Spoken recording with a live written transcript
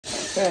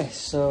Okay,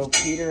 so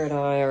Peter and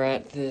I are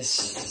at this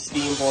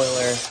steam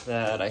boiler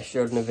that I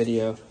showed in a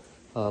video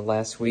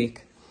last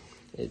week.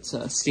 It's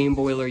a steam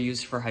boiler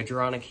used for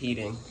hydronic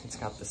heating. It's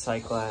got the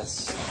sight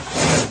glass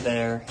right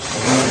there,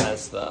 and it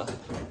has the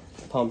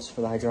pumps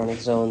for the hydronic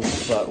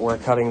zones, but we're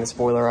cutting this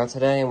boiler out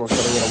today and we're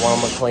putting in a Wall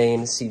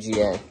McLean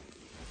CGA.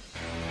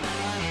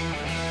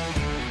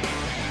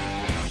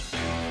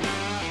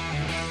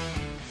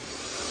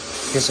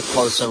 Here's a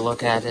closer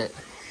look at it.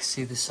 You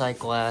see the sight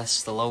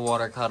glass, the low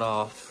water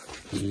cutoff,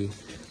 the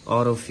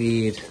auto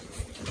feed,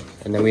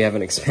 and then we have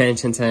an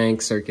expansion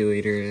tank,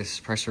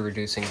 circulators, pressure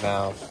reducing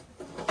valve.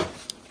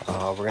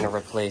 We're gonna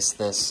replace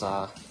this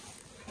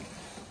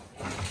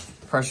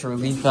pressure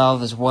relief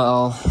valve as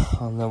well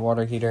on the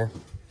water heater,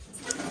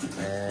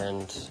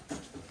 and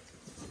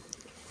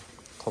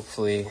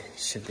hopefully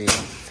should be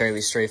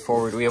fairly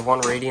straightforward. We have one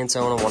radiant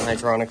zone and one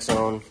hydronic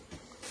zone,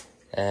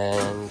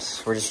 and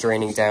we're just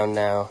draining down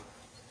now.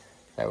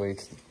 That we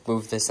can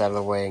move this out of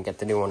the way and get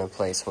the new one in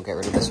place. We'll get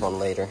rid of this one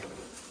later.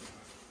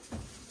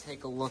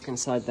 Take a look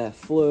inside that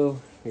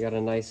flue. We got a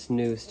nice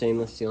new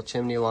stainless steel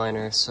chimney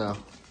liner, so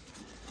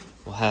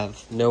we'll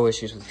have no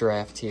issues with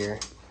draft here.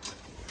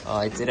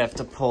 I did have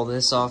to pull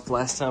this off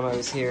last time I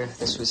was here.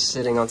 This was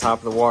sitting on top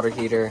of the water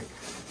heater,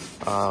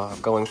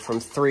 going from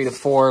 3 to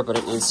 4, but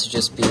it needs to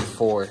just be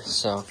 4.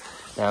 So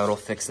now it'll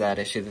fix that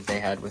issue that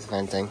they had with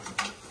venting.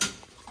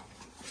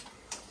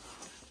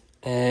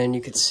 And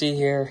you can see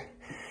here,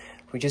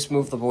 we just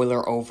moved the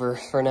boiler over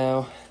for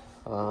now.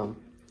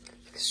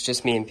 It's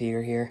just me and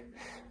Peter here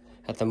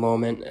at the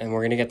moment, and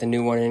we're gonna get the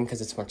new one in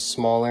because it's much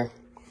smaller.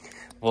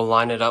 We'll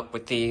line it up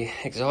with the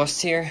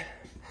exhaust here,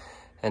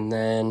 and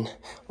then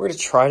we're gonna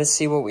try to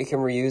see what we can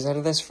reuse out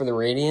of this for the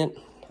radiant,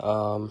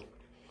 because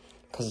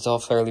it's all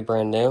fairly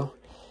brand new.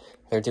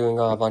 They're doing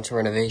a bunch of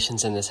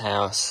renovations in this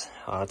house.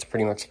 It's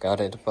pretty much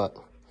gutted, but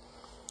I'm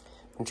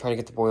gonna try to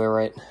get the boiler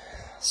right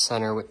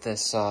center with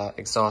this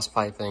exhaust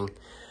piping,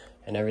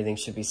 and everything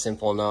should be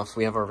simple enough.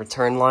 We have our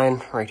return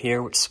line right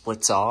here, which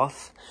splits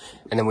off,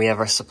 and then we have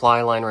our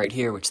supply line right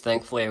here, which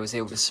thankfully I was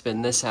able to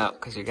spin this out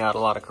because you got a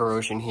lot of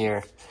corrosion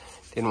here.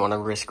 Didn't want to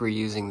risk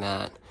reusing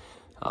that.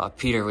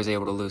 Peter was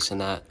able to loosen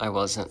that. I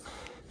wasn't.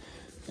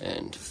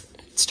 And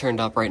it's turned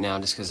up right now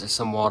just because there's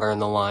some water in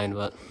the line,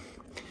 but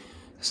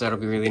so that'll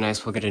be really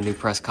nice. We'll get a new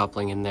press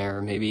coupling in there,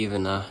 or maybe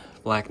even a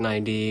black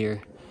 90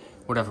 or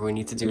whatever we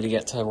need to do to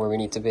get to where we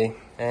need to be.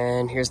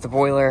 And here's the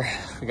boiler.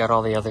 We got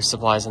all the other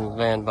supplies in the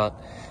van, but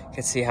you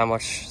can see how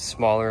much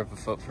smaller of a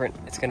footprint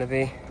it's gonna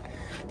be.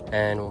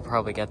 And we'll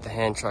probably get the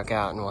hand truck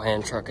out and we'll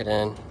hand truck it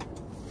in.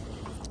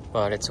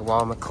 But it's a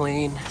Wall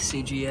McLean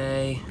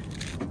CGA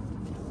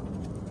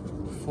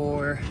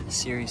 4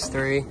 Series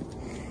 3. You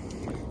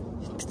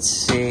can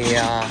see,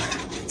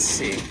 let's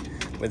see,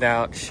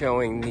 without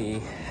showing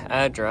the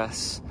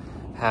address,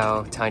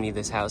 how tiny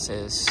this house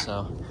is.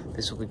 So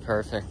this will be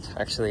perfect.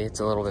 Actually,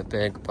 it's a little bit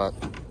big, but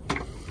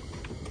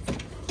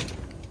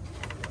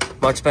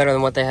much better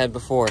than what they had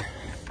before.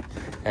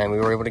 And we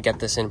were able to get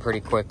this in pretty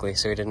quickly,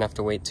 so we didn't have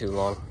to wait too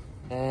long.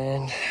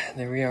 And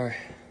there we are,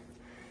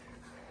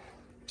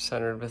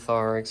 centered with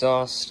our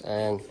exhaust,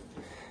 and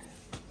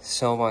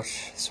so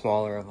much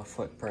smaller of a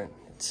footprint.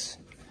 It's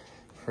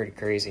pretty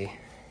crazy.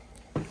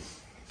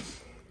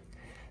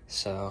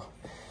 So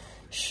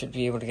should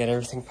be able to get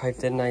everything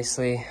piped in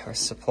nicely. Our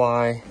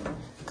supply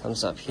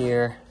comes up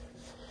here.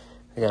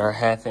 We got our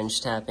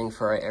 1/2-inch tapping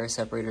for our air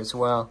separator as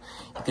well.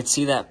 You can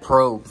see that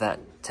probe, that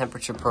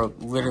temperature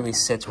probe, literally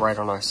sits right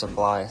on our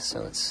supply,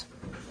 so it's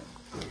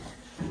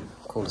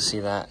cool to see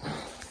that.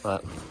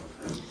 But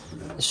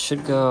this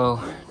should go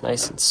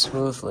nice and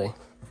smoothly.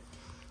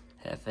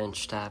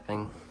 1/2-inch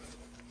tapping.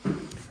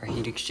 Our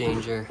heat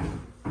exchanger.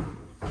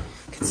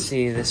 You can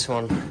see this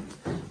one,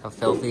 how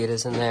filthy it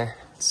is in there.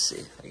 Let's see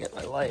if I get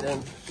my light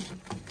in.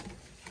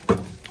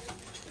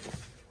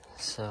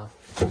 So,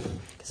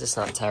 because it's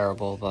not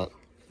terrible, but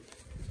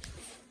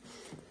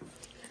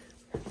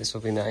this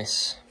will be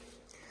nice.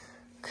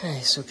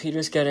 Okay, so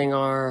Peter's getting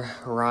our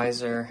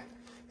riser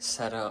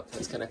set up.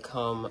 It's gonna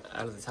come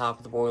out of the top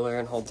of the boiler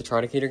and hold the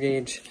tridicator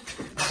gauge.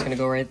 It's gonna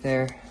go right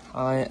there.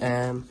 I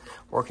am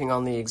working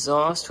on the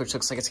exhaust, which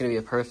looks like it's gonna be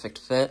a perfect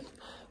fit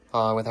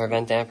with our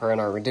vent damper and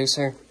our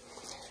reducer.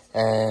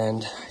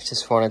 And I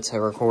just wanted to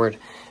record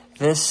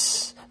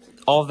this.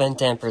 All vent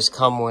dampers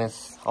come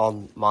with,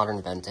 all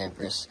modern vent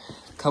dampers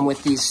come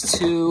with these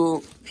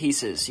 2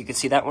 pieces. You can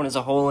see that one has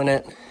a hole in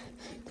it.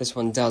 This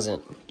one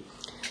doesn't.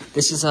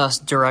 This is a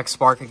direct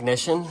spark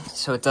ignition,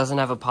 so it doesn't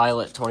have a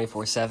pilot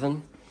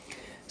 24/7.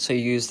 So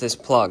you use this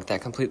plug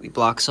that completely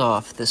blocks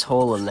off this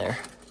hole in there.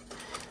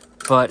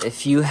 But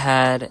if you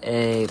had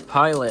a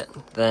pilot,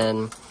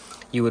 then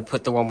you would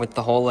put the one with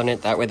the hole in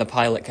it. That way the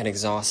pilot can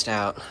exhaust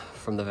out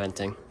from the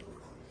venting.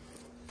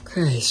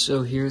 Okay,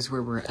 so here's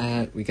where we're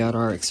at. We got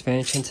our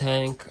expansion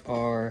tank,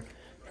 our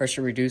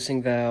pressure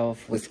reducing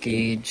valve with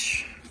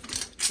gauge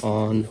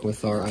on,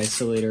 with our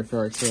isolator for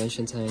our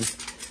expansion tank,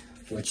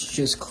 which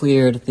just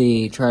cleared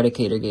the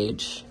tridicator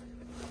gauge.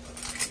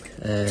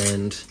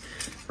 And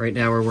right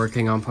now we're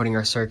working on putting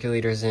our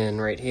circulators in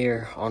right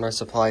here on our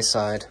supply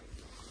side.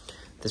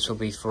 This will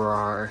be for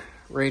our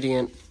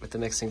radiant with the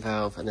mixing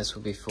valve, and this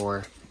will be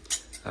for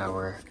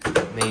our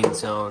main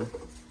zone.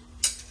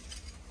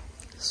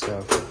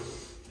 So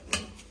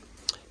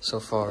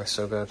far,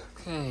 so good.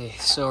 Okay,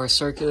 so our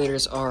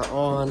circulators are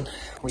on.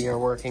 We are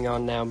working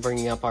on now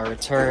bringing up our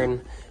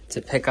return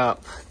to pick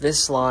up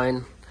this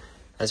line,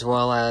 as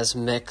well as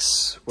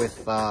mix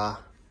with the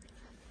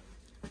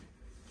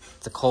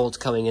cold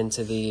coming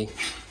into the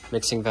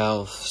mixing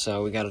valve.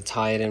 So we got to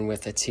tie it in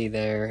with a T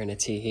there and a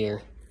T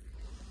here.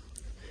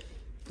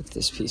 With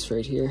this piece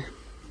right here.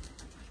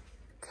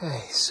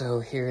 Okay, so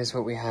here's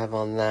what we have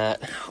on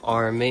that.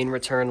 Our main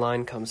return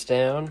line comes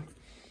down,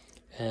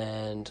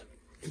 and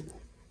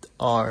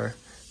our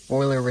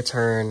boiler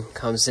return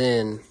comes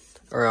in,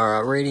 or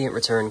our radiant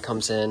return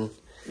comes in,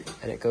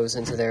 and it goes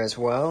into there as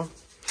well.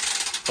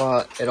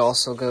 But it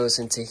also goes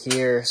into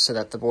here so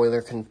that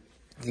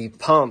the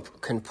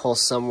pump can pull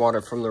some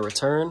water from the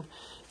return,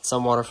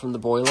 some water from the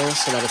boiler,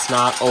 so that it's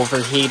not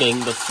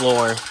overheating the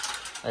floor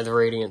of the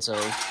radiant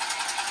zone.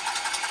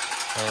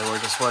 And we're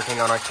just working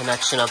on our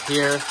connection up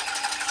here.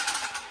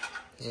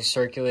 These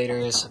are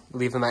circulators.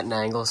 Leave them at an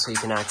angle so you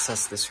can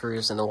access the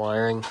screws and the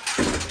wiring.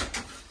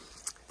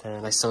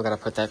 And I still got to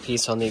put that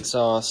piece on the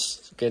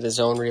exhaust, get the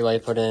zone relay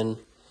put in,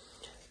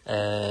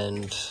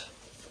 and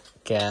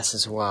gas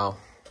as well.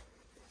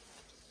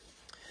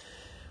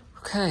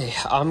 Okay,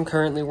 I'm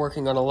currently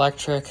working on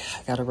electric.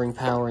 I got to bring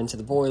power into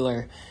the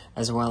boiler,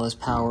 as well as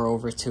power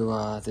over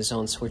to the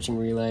zone switching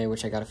relay,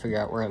 which I got to figure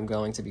out where I'm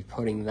going to be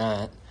putting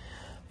that.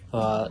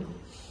 But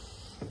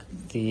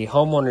the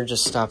homeowner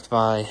just stopped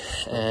by,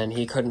 and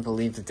he couldn't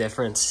believe the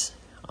difference.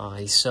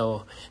 He's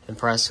so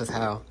impressed with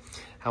how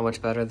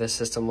much better this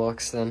system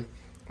looks than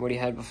what he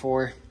had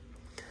before.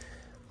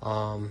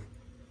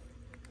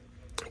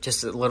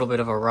 Just a little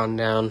bit of a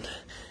rundown.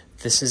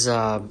 This is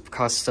a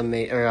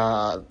custom-made, or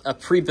a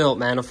pre-built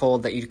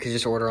manifold that you could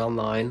just order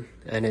online,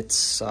 and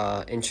it's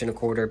 1.25 inches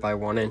by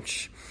 1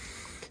 inch.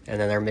 And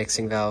then our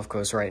mixing valve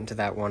goes right into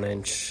that 1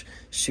 inch,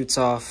 shoots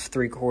off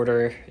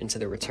 3/4 into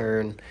the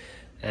return,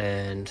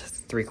 and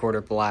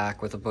 3/4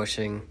 black with a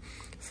bushing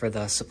for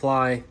the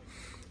supply.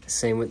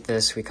 Same with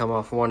this, we come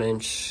off 1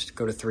 inch,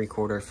 go to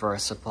 3/4 for our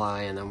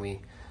supply, and then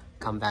we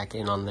come back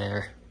in on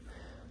there.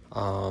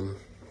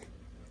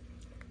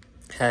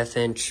 1/2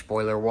 inch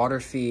boiler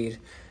water feed.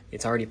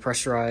 It's already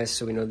pressurized,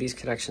 so we know these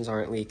connections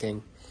aren't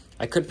leaking.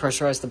 I could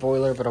pressurize the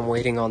boiler, but I'm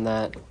waiting on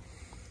that.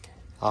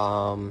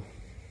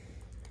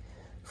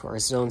 For our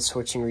zone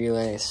switching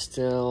relay,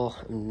 still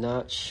I'm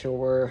not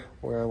sure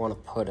where I want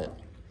to put it.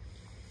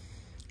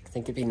 I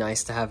think it'd be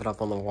nice to have it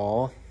up on the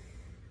wall,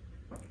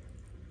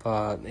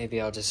 but maybe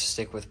I'll just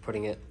stick with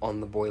putting it on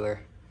the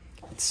boiler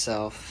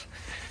itself.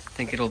 I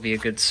think it'll be a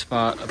good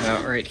spot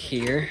about right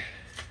here.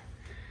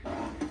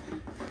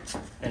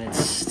 And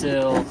it's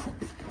still,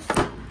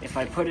 if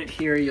I put it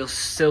here, you'll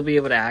still be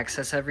able to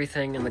access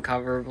everything, and the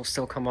cover will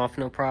still come off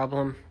no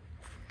problem.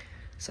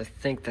 So I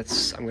think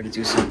I'm going to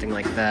do something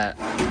like that.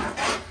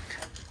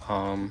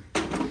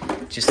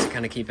 Just to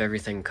kind of keep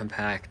everything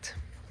compact.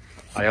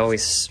 I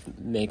always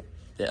make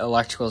the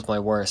electrical is my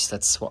worst.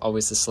 That's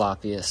always the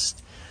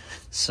sloppiest.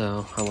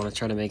 So I want to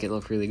try to make it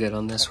look really good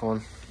on this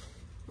one.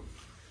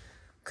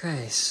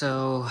 Okay,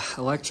 so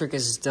electric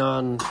is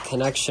done.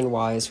 Connection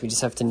wise, we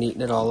just have to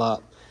neaten it all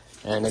up,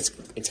 and it's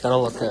gonna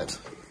look good.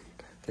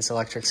 This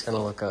electric's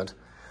gonna look good.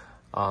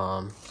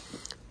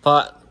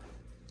 But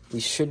we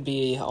should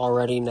be all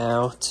ready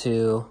now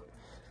to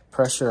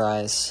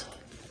pressurize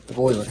the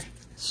boiler.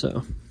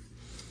 So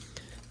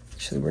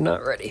actually we're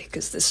not ready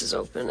because this is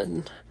open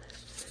and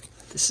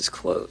this is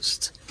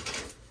closed.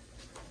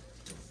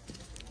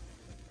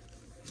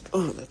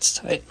 Oh, that's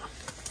tight.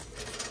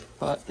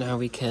 But now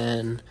we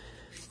can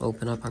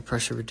open up our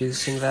pressure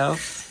reducing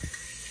valve.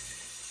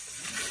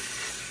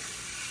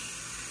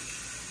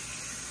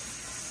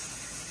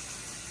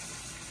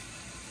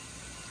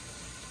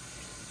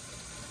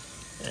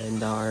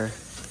 And our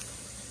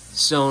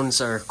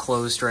zones are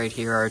closed right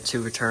here, our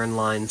 2 return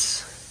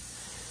lines.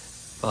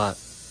 But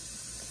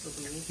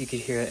you could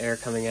hear the air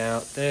coming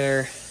out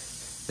there.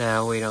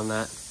 Now wait on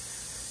that.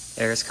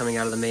 Air is coming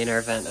out of the main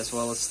air vent as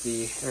well as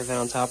the air vent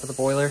on top of the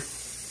boiler.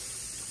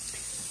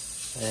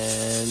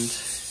 And,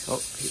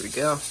 oh, here we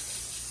go.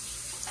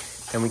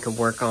 Then we can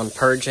work on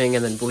purging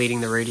and then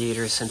bleeding the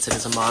radiator since it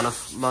is a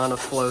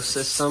monoflow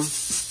system.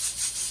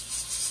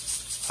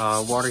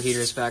 Water heater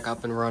is back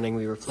up and running.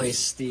 We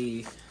replaced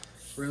the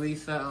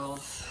relief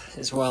valve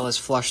as well as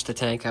flushed the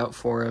tank out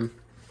for him.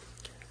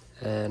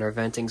 And our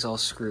venting's all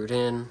screwed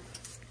in.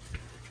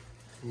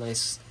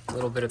 Nice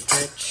little bit of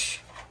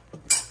pitch.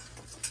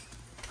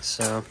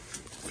 So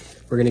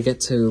we're gonna get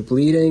to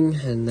bleeding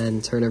and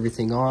then turn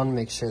everything on,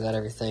 make sure that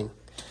everything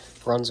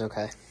runs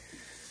okay.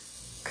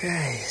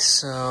 Okay,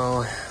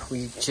 so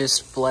we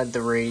just bled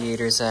the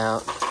radiators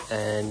out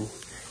and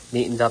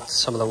neatened up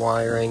some of the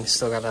wiring.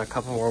 Still got a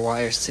couple more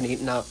wires to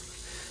neaten up,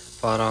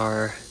 but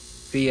our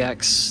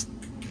VX,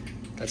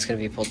 that's gonna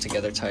be pulled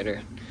together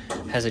tighter.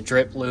 Has a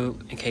drip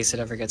loop in case it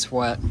ever gets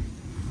wet.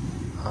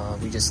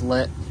 We just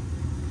lit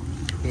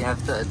We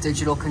have the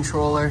digital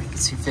controller. You can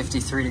see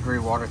 53-degree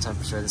water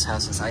temperature. This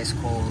house is ice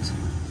cold.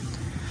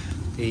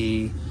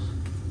 The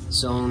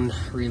zone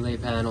relay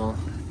panel,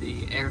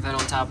 the air vent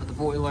on top of the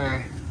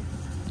boiler,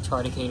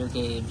 chardicator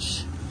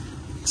gauge,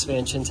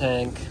 expansion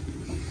tank,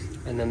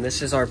 and then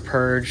this is our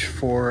purge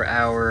for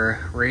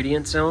our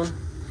radiant zone.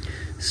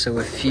 So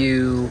if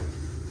you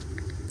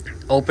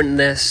open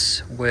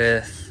this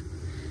with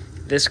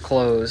this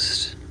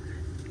closed,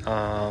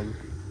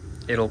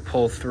 it'll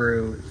pull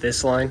through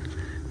this line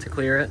to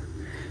clear it.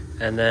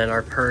 And then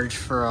our purge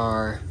for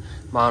our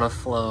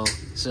monoflow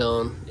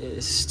zone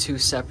is 2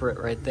 separate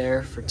right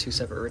there for 2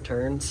 separate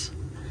returns.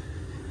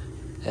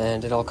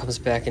 And it all comes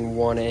back in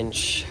 1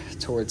 inch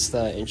towards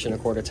the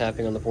 1.25 inch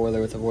tapping on the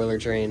boiler with the boiler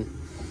drain.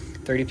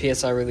 30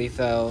 PSI relief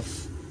valve,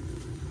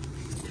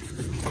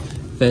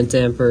 vent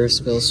damper,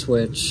 spill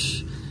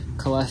switch,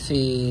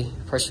 Calefi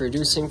pressure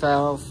reducing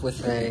valve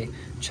with a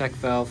check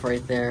valve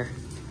right there,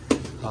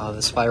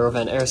 the spiral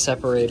vent air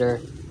separator,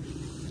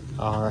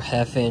 our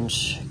 1/2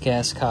 inch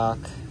gas cock,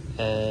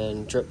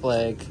 and drip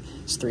leg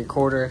is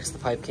 3/4 because the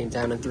pipe came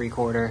down in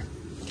 3/4.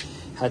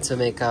 Had to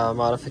make a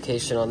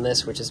modification on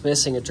this, which is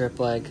missing a drip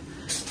leg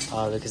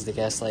because the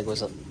gas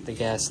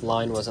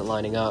line wasn't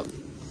lining up.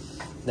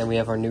 Then we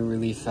have our new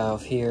relief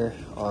valve here.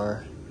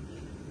 Our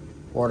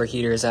water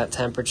heater is at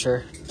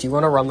temperature. Do you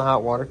want to run the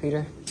hot water,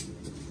 Peter?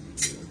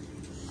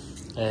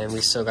 And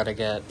we still got to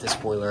get this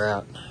boiler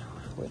out,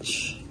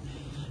 which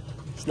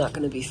is not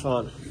going to be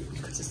fun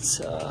because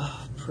it's a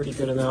pretty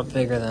good amount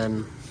bigger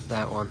than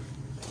that one.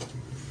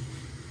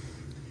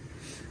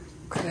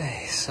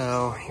 Okay,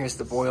 so here's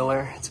the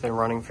boiler. It's been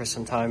running for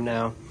some time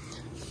now.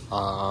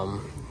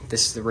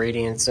 This is the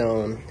radiant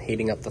zone,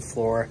 heating up the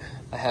floor.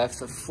 I have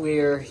the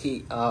FLIR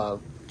heat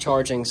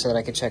charging so that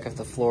I can check if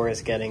the floor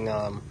is getting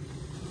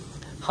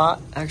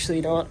hot. Actually,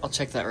 you know what? I'll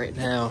check that right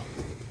now.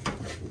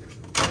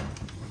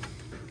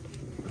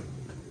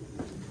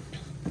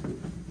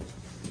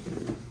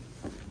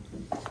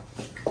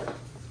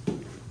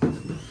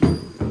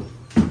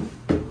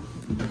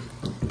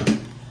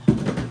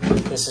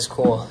 This is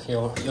cool.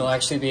 You'll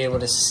actually be able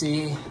to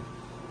see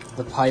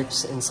the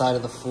pipes inside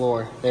of the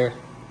floor. There.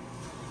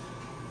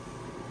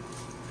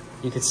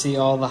 You can see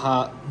all the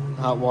hot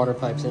water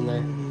pipes in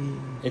there.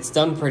 It's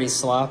done pretty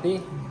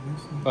sloppy,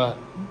 but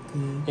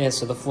yeah,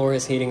 so the floor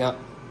is heating up.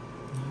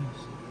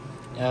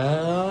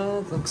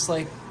 Looks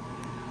like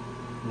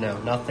no,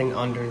 nothing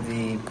under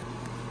the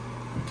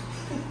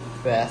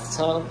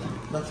bathtub.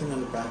 Nothing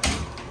on the bathtub.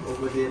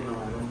 Over there, no,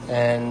 I don't.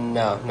 And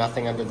no,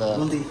 nothing under the.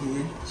 Only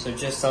here. So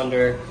just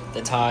under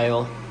the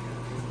tile.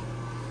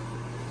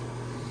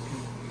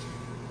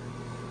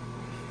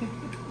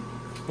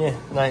 Yeah,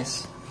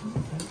 nice.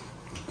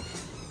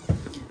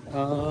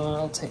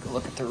 I'll take a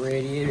look at the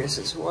radiators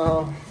as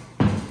well.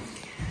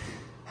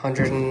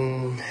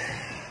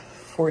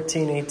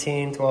 114,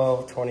 18,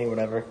 12, 20,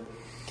 whatever.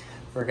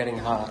 We're getting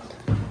hot.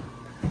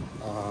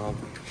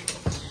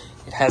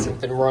 It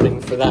hasn't been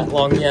running for that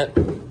long yet,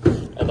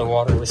 and the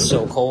water was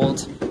so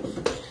cold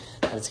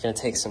that it's going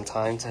to take some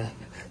time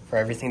for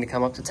everything to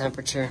come up to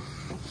temperature.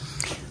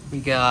 We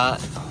got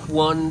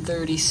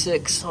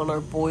 136 on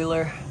our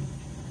boiler,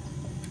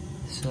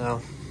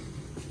 so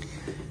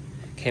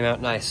came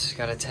out nice.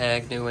 Got a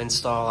tag, new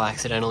install.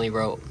 Accidentally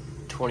wrote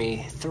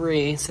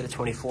 23 instead of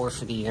 24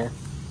 for the year.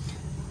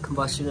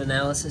 Combustion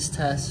analysis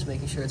test,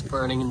 making sure it's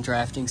burning and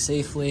drafting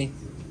safely.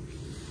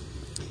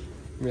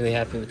 I'm really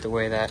happy with the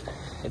way that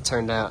it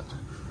turned out.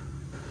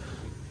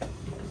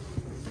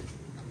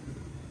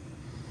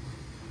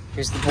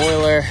 Here's the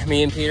boiler.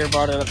 Me and Peter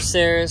brought it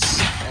upstairs,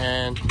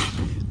 and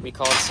we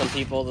called some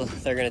people.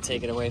 They're gonna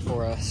take it away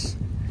for us.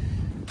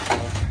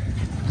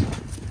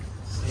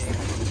 See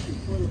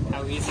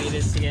how easy it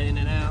is to get in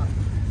and out.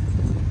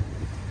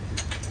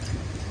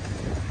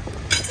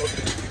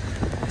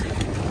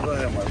 Go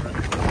ahead, my friend.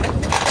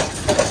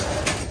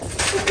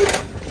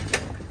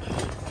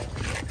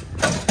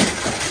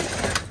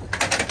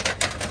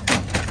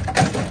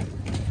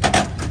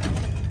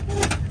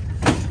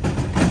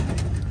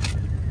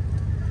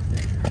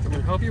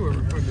 Help you with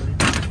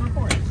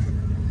recording.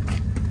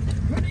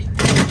 Ready?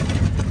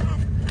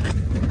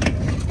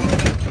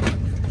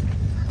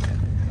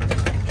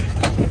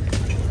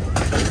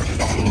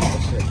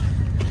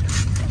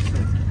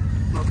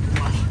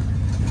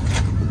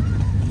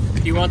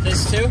 Do you want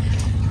this too?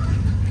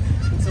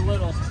 It's a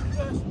little.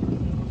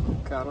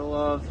 Gotta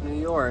love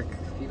New York.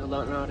 People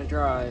don't know how to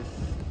drive.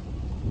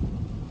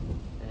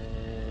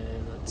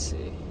 And let's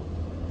see.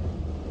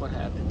 What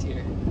happened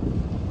here?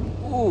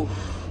 Ooh.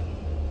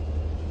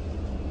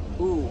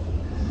 Ooh,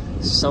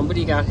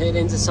 somebody got hit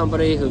into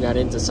somebody who got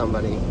into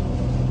somebody.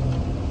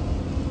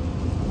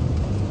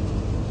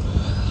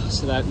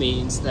 So that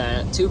means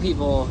that 2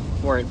 people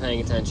weren't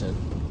paying attention.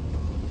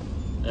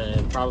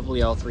 And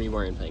probably all 3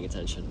 weren't paying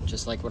attention,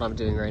 just like what I'm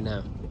doing right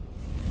now.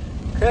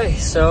 Okay,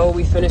 so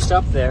we finished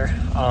up there.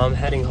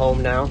 Heading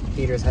home now.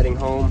 Peter's heading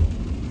home.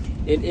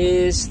 It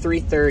is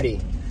 3:30.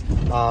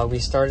 We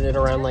started it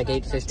around like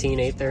 8:15,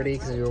 8:30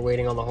 because we were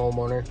waiting on the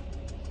homeowner.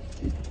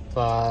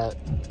 But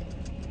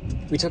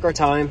we took our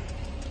time.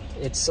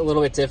 It's a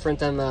little bit different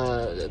than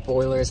the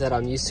boilers that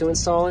I'm used to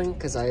installing,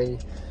 because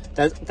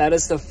that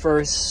is the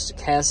first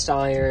cast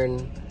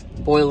iron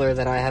boiler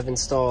that I have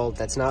installed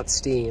that's not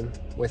steam,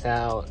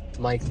 without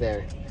Mike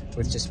there,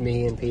 with just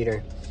me and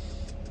Peter.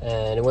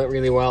 And it went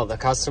really well. The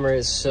customer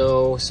is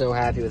so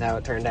happy with how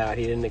it turned out.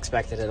 He didn't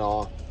expect it at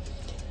all.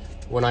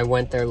 When I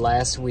went there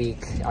last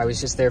week, I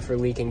was just there for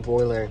leaking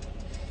boiler,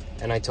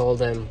 and I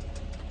told him,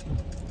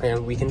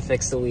 and we can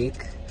fix the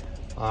leak,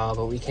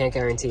 but we can't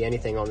guarantee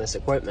anything on this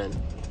equipment.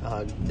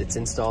 It's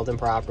installed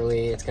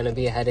improperly. It's going to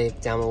be a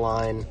headache down the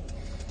line.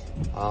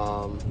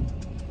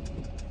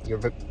 You're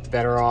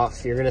better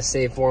off. You're going to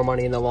save more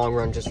money in the long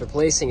run just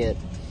replacing it.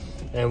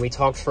 And we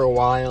talked for a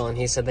while, and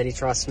he said that he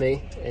trusts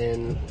me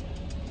and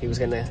he was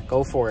going to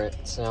go for it.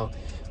 So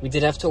we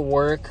did have to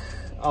work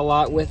a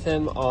lot with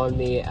him on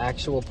the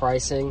actual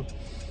pricing,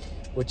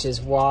 which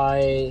is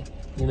why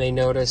you may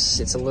notice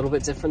it's a little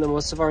bit different than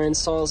most of our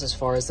installs as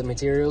far as the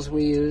materials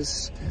we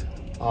use.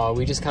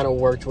 We just kind of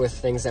worked with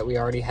things that we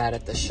already had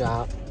at the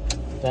shop.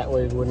 That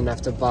way we wouldn't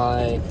have to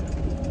buy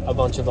a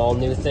bunch of all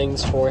new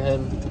things for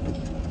him,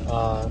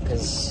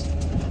 because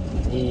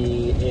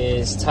he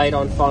is tight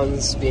on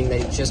funds, being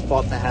that he just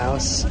bought the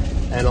house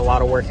and a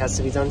lot of work has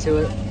to be done to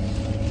it.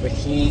 But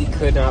he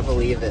could not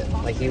believe it.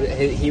 Like,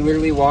 he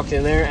literally walked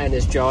in there and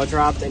his jaw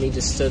dropped, and he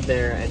just stood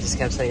there and just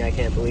kept saying, "I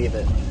can't believe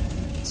it."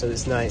 So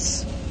it's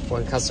nice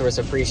when customers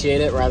appreciate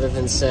it rather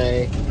than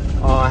say,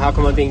 "Oh, how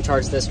come I'm being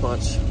charged this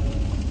much?"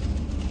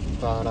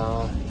 But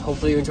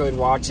hopefully you enjoyed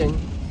watching.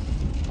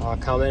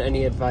 Comment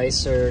any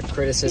advice or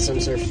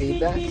criticisms or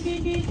feedback.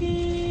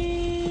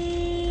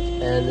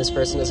 And this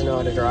person doesn't know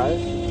how to drive.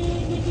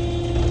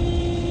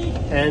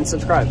 And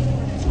subscribe.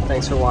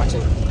 Thanks for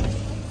watching.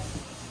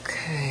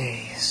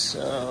 Okay,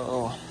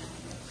 so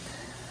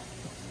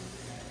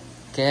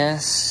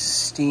gas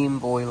steam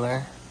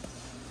boiler.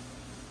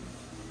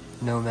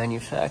 No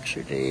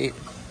manufacture date.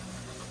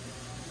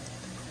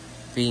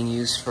 Being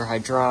used for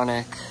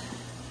hydronic.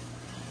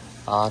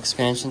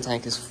 Expansion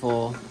tank is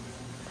full.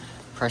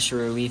 Pressure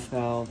relief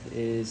valve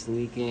is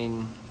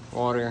leaking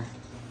water.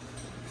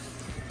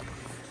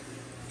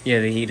 Yeah,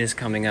 the heat is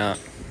coming up.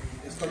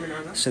 It's coming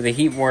out now? So the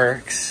heat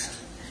works.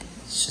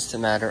 It's just a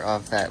matter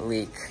of that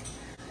leak.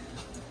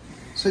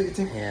 So you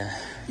think? Yeah.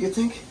 You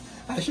think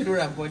I should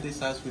avoid this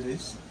house with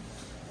this?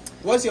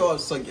 What's your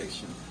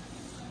suggestion?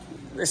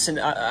 Listen,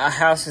 a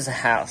house is a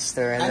house.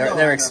 They're I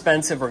know.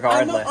 expensive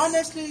regardless. I know,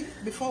 honestly,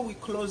 before we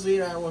close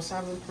it, I was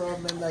having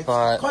problem, like,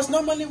 But- because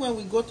normally when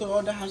we go to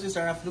other houses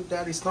that I've looked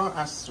at, it's not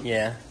as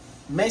Yeah,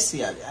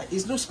 messy.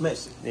 It looks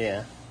messy,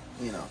 yeah.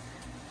 you know.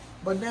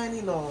 But then,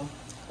 you know,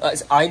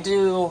 I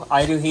do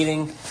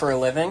heating for a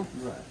living.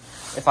 right.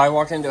 If I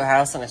walked into a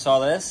house and I saw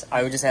this,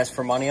 I would just ask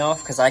for money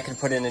off, because I could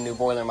put in a new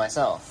boiler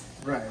myself.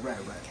 Right.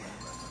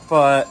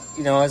 But,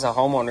 you know, as a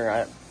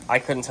homeowner, I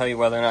couldn't tell you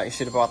whether or not you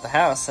should have bought the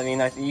house. I mean,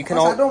 you can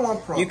I don't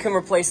want problems. you can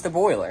replace the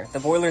boiler. The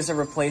boiler's a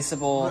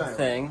replaceable Right,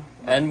 thing,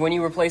 and when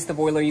you replace the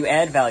boiler, you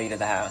add value to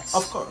the house.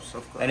 Of course.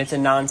 And it's a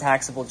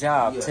non-taxable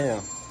job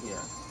too. Yeah.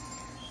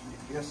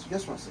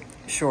 Yes, one second.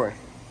 Sure.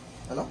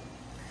 Hello?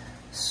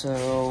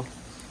 So,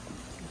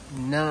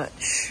 not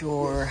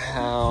sure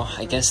how.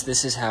 I guess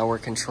this is how we're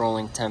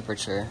controlling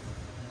temperature.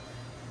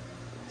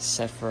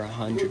 Set for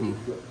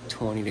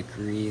 120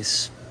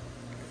 degrees.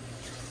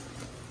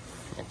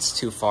 It's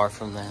too far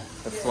from the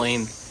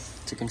flame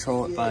to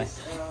control it by.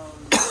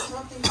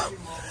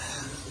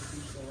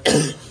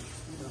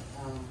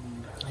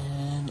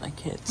 And I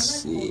can't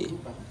see.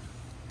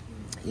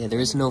 Yeah, there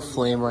is no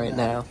flame right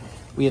now.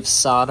 We have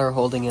solder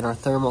holding in our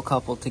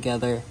thermocouple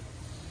together.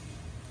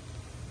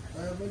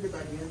 Maybe by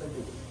the end of the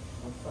week,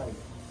 on Friday.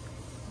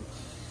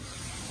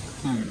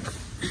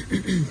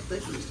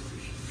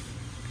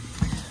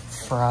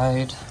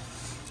 Fried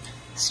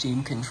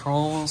steam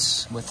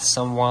controls with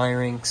some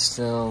wiring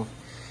still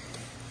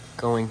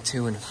going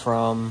to and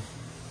from.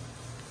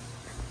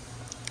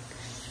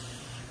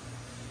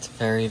 It's a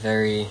very,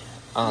 very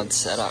odd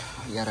setup.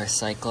 We got our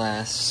sight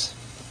glass.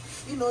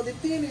 You know, the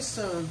thing is,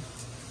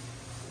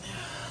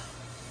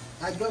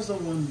 I just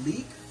don't want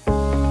leak.